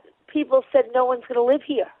about it. People said no one's going to live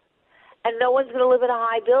here. And no one's going to live in a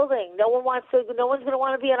high building. No one's going to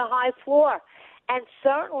want to be on a high floor. And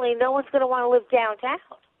certainly no one's going to want to live downtown.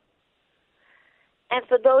 And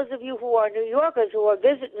for those of you who are New Yorkers who are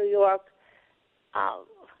visit New York,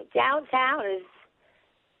 downtown is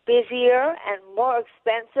busier and more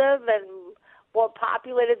expensive and more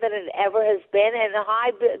populated than it ever has been. And the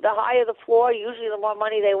higher the floor, usually the more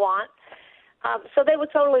money they want. So they were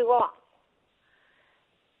totally wrong.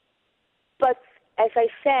 But as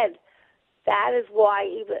I said, that is why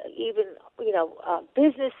even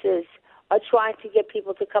businesses are trying to get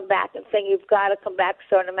people to come back and saying you've got to come back a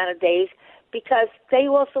certain amount of days because they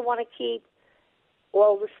also want to keep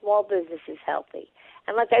all the small businesses healthy.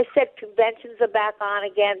 And like I said, conventions are back on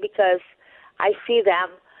again because I see them.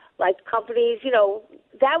 Like companies,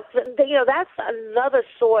 that's another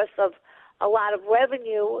source of a lot of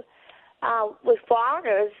revenue with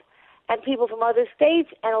foreigners and people from other states.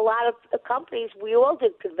 And a lot of the companies, we all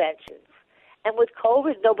did conventions. And with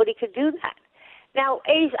COVID, nobody could do that. Now,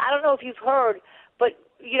 Ace, I don't know if you've heard, but,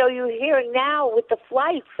 you're hearing now with the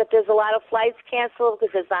flights that there's a lot of flights canceled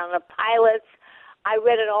because there's not enough pilots. I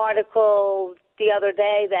read an article the other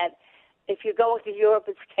day that if you're going to Europe,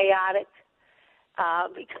 it's chaotic.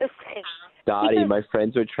 Because Dottie, my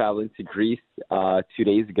friends were traveling to Greece 2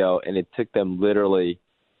 days ago, and it took them literally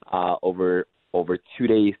over 2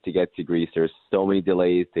 days to get to Greece. There's so many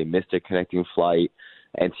delays. They missed their connecting flight.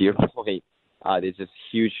 And to your point, there's just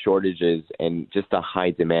huge shortages and just a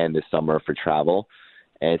high demand this summer for travel.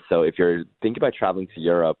 And so if you're thinking about traveling to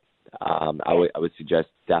Europe, I would suggest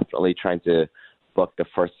definitely trying to book the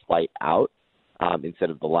first flight out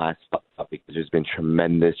instead of the last flight, because there's been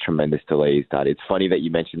tremendous delays, Dottie. It's funny that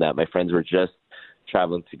you mentioned that. My friends were just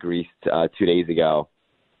traveling to Greece 2 days ago,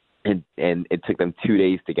 and it took them 2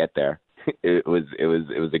 days to get there. It was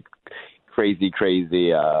a crazy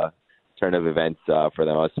turn of events for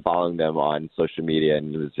them. I was following them on social media,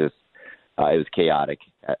 and it was just it was chaotic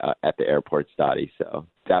at the airports, Dottie. So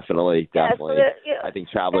definitely, I think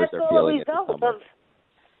travelers are feeling it this summer.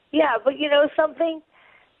 Yeah, but something,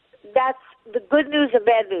 that's the good news and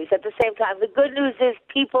bad news at the same time. The good news is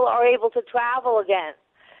people are able to travel again.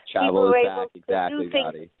 Travel is back, exactly,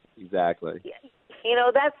 Dottie. Exactly.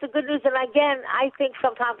 That's the good news. And again, I think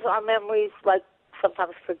sometimes our memories,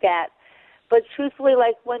 sometimes forget. But truthfully,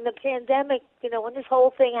 when the pandemic, when this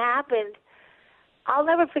whole thing happened, I'll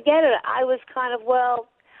never forget it. I was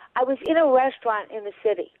I was in a restaurant in the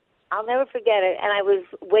city. I'll never forget it. And I was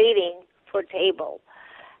waiting for a table.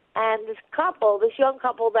 And this young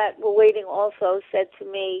couple that were waiting also said to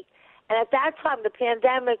me, and at that time the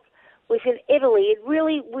pandemic was in Italy. It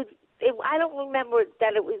really was. I don't remember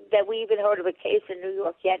that we even heard of a case in New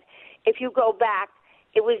York yet. If you go back,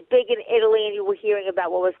 it was big in Italy, and you were hearing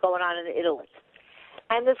about what was going on in Italy.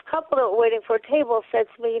 And this couple that were waiting for a table said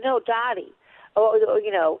to me, Dottie,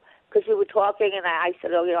 because we were talking, and I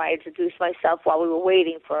said, I introduced myself while we were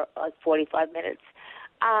waiting for 45 minutes.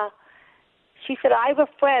 She said, I have a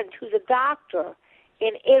friend who's a doctor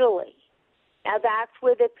in Italy. Now, that's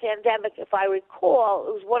where the pandemic, if I recall,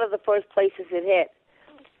 it was one of the first places it hit.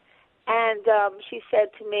 And she said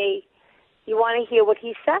to me, you want to hear what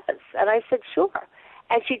he says? And I said, sure.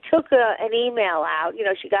 And she took an email out.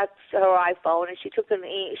 She got her iPhone, and she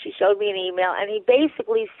showed me an email, and he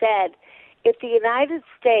basically said, if the United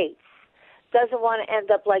States doesn't want to end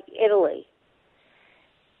up like Italy,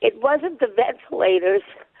 it wasn't the ventilators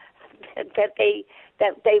that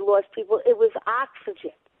they lost people. It was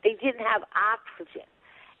oxygen. They didn't have oxygen.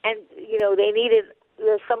 And, they needed,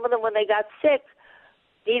 some of them when they got sick,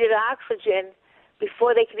 needed oxygen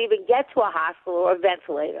before they could even get to a hospital or a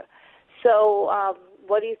ventilator. So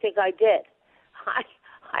what do you think I did?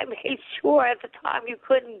 I made sure at the time you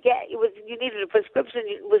needed a prescription.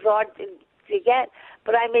 It was hard to get,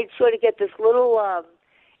 but I made sure to get this little,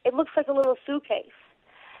 it looks like a little suitcase.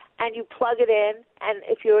 And you plug it in, and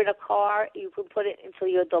if you're in a car, you can put it until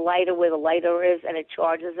you're at the lighter where the lighter is, and it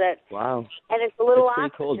charges it. Wow. And it's a little oxygen.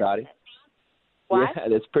 That's pretty cool, Dottie. What? Yeah,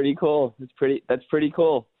 that's pretty cool. That's pretty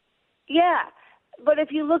cool. Yeah, but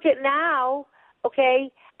if you look at now,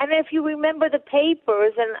 okay, and if you remember the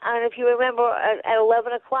papers, and if you remember at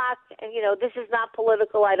 11 o'clock, and, this is not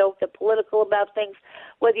political. I don't get political about things,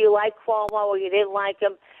 whether you like Cuomo or you didn't like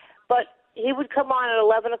him, but he would come on at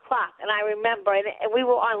 11 o'clock, and I remember, and we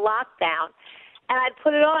were on lockdown, and I'd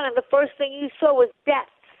put it on, and the first thing you saw was deaths.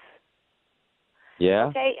 Yeah.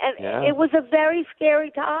 Okay, and it was a very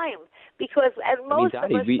scary time because, and most of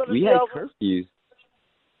us we had curfews.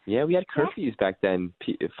 Yeah, we had curfews back then.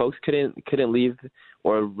 Folks couldn't leave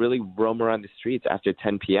or really roam around the streets after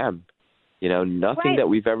 10 p.m. Nothing that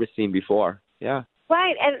we've ever seen before. Yeah.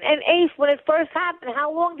 Right, and Ace, when it first happened,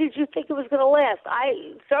 how long did you think it was going to last?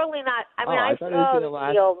 Certainly not. I mean, I thought it was going to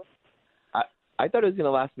last. I thought it was going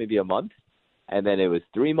to last maybe a month, and then it was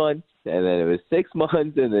 3 months, and then it was 6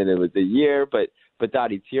 months, and then it was a year. But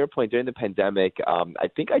Dottie, to your point, during the pandemic, I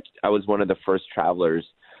think I was one of the first travelers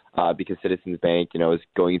because Citizens Bank, was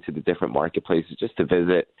going into the different marketplaces just to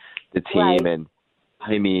visit the team, right. And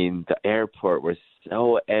I mean, the airport was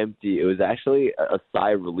so empty. It was actually a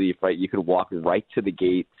sigh of relief, right? You could walk right to the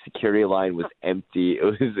gate. Security line was empty.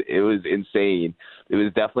 It was insane. It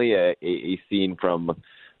was definitely a scene from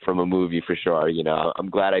a movie for sure. I'm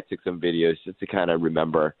glad I took some videos just to kind of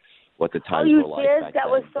remember what the times were like. That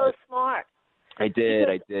was so smart. I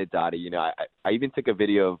did, Dottie. You know, I even took a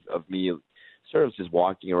video of me sort of just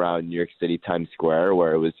walking around New York City Times Square,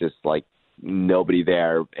 where it was just like nobody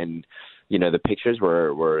there, and you know the pictures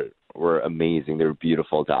were amazing. They were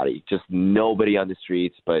beautiful, Dottie. Just nobody on the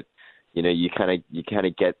streets, but you know you kind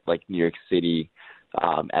of get like New York City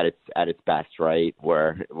at its best, right?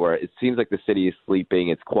 Where it seems like the city is sleeping,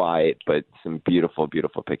 it's quiet, but some beautiful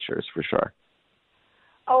pictures for sure.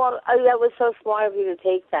 Oh, that was so smart of you to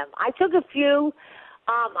take them. I took a few.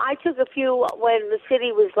 When the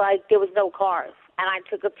city was like there was no cars, and I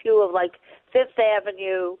took a few of like Fifth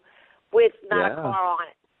Avenue with not a car on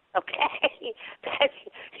it. Okay,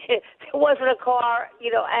 there wasn't a car,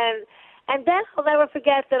 you know, and then I'll never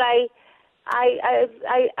forget that I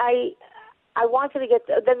wanted to get.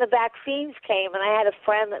 Then the vaccines came, and I had a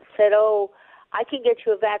friend that said, "Oh, I can get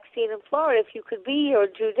you a vaccine in Florida if you could be here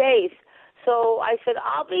in 2 days." So I said,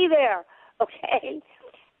 I'll be there, okay?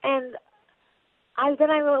 And I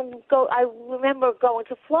remember going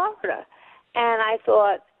to Florida, and I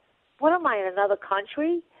thought, what am I, in another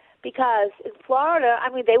country? Because in Florida, I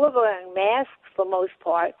mean, they were wearing masks for most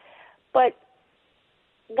part, but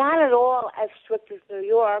not at all as strict as New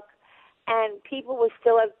York, and people were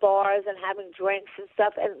still at bars and having drinks and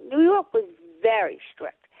stuff, and New York was very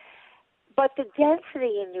strict. But the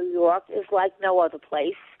density in New York is like no other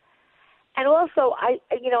place. And also, I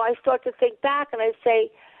start to think back, and I say,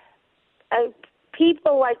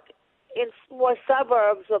 people like in more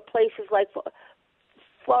suburbs or places like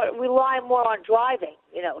Florida rely more on driving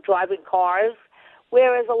cars,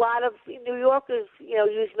 whereas a lot of New Yorkers,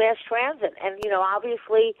 use mass transit. And,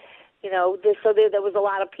 obviously, there was a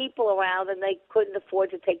lot of people around, and they couldn't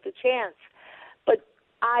afford to take the chance. But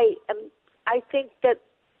I think that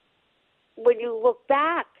when you look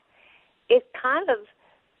back, it kind of,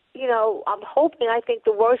 I think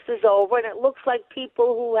the worst is over, and it looks like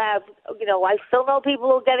people who have, I still know people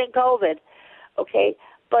who are getting COVID, okay,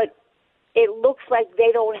 but it looks like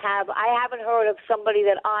they don't have, I haven't heard of somebody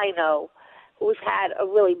that I know who's had a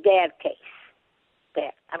really bad case.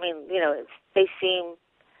 Bad. I mean, they seem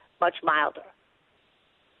much milder.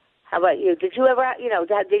 How about you? Did you ever,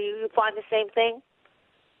 did you find the same thing?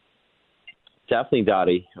 Definitely,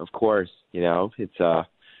 Dottie. Of course. It's, I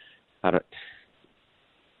don't...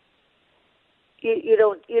 You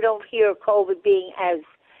don't hear COVID being as,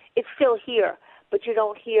 it's still here, but you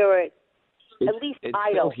don't hear it. At least I don't.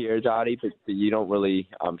 It's still here, Dottie, but you don't really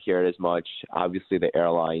hear it as much. Obviously, the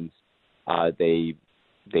airlines, they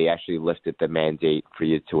actually lifted the mandate for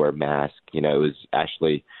you to wear a mask. It was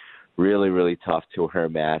actually really, really tough to wear a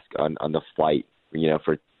mask on the flight,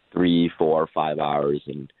 for 3, 4, 5 hours,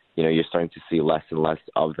 and you're starting to see less and less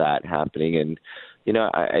of that happening, and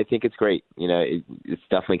I think it's great. It's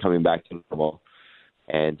definitely coming back to normal.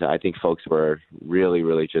 And I think folks were really,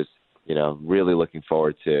 really just, really looking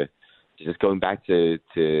forward to just going back to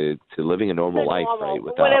living a normal life, right?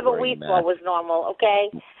 Whatever we thought was normal, okay?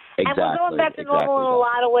 Exactly. And we're going back to normal in a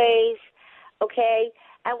lot of ways, okay?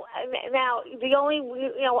 And now, the only,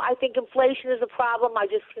 I think inflation is a problem. I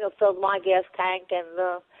just, filled my gas tank, and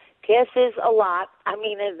gas is a lot. I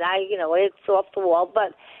mean, it's off the wall.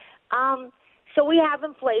 But, so we have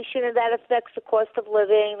inflation, and that affects the cost of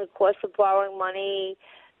living, the cost of borrowing money.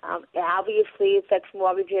 It obviously affects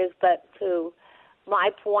mortgages, but to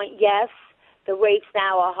my point, yes, the rates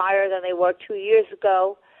now are higher than they were 2 years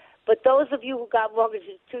ago. But those of you who got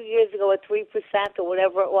mortgages 2 years ago at 3% or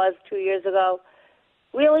whatever it was 2 years ago,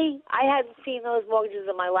 really, I hadn't seen those mortgages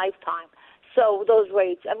in my lifetime. So those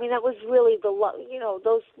rates, I mean, that was really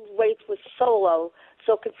those rates were so low.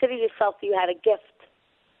 So consider yourself you had a gift.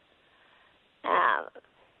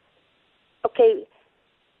 Okay,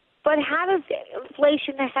 but how does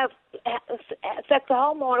inflation affect the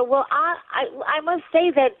homeowner? Well, I must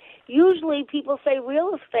say that usually people say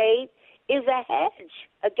real estate is a hedge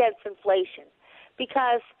against inflation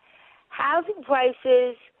because housing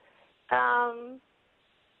prices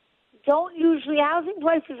housing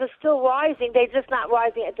prices are still rising. They're just not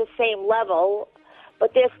rising at the same level,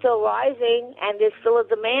 but they're still rising, and there's still a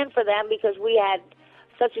demand for them because we had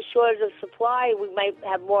such a shortage of supply. We might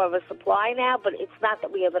have more of a supply now, but it's not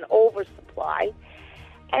that we have an oversupply.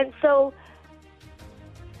 And so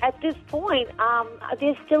at this point,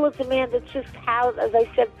 there's still a demand that's just housed, as I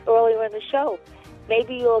said earlier in the show.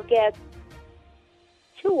 Maybe you'll get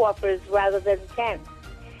 2 offers rather than 10.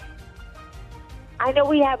 I know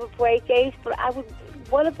we have a break, Ace, but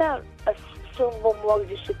what about assumable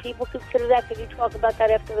mortgages? Should people consider that? Can you talk about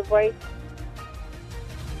that after the break?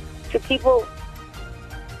 Should people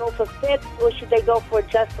go for fixed, or should they go for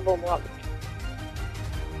adjustable mortgage?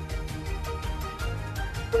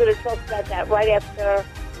 We're going to talk about that right after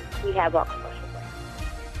we have our commercial.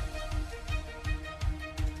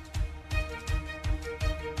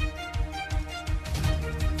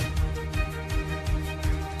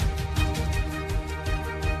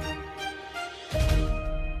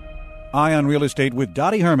 Eye on Real Estate with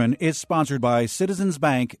Dottie Herman is sponsored by Citizens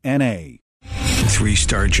Bank N.A.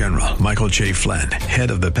 3-star General Michael J. Flynn,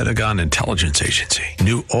 head of the Pentagon Intelligence Agency,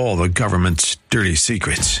 knew all the government's dirty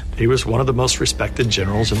secrets. He was one of the most respected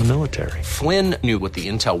generals in the military. Flynn knew what the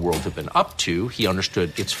intel world had been up to. He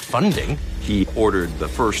understood its funding. He ordered the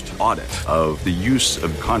first audit of the use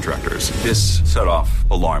of contractors. This set off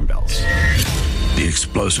alarm bells. The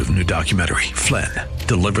explosive new documentary, Flynn,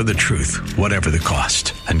 Deliver the Truth, Whatever the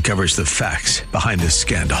Cost, uncovers the facts behind this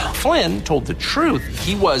scandal. Flynn told the truth.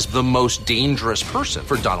 He was the most dangerous person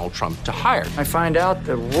for Donald Trump to hire. I find out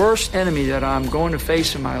the worst enemy that I'm going to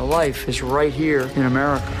face in my life is right here in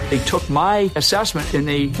America. They took my assessment and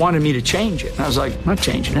they wanted me to change it. And I was like, I'm not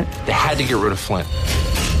changing it. They had to get rid of Flynn.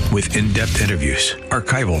 With in-depth interviews,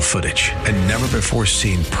 archival footage, and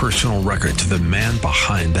never-before-seen personal records of the man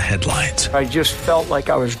behind the headlines. I just felt like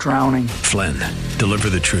I was drowning. Flynn, Deliver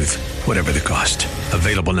the Truth, Whatever the Cost.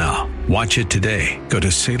 Available now. Watch it today. Go to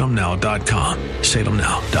salemnow.com.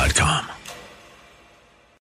 salemnow.com.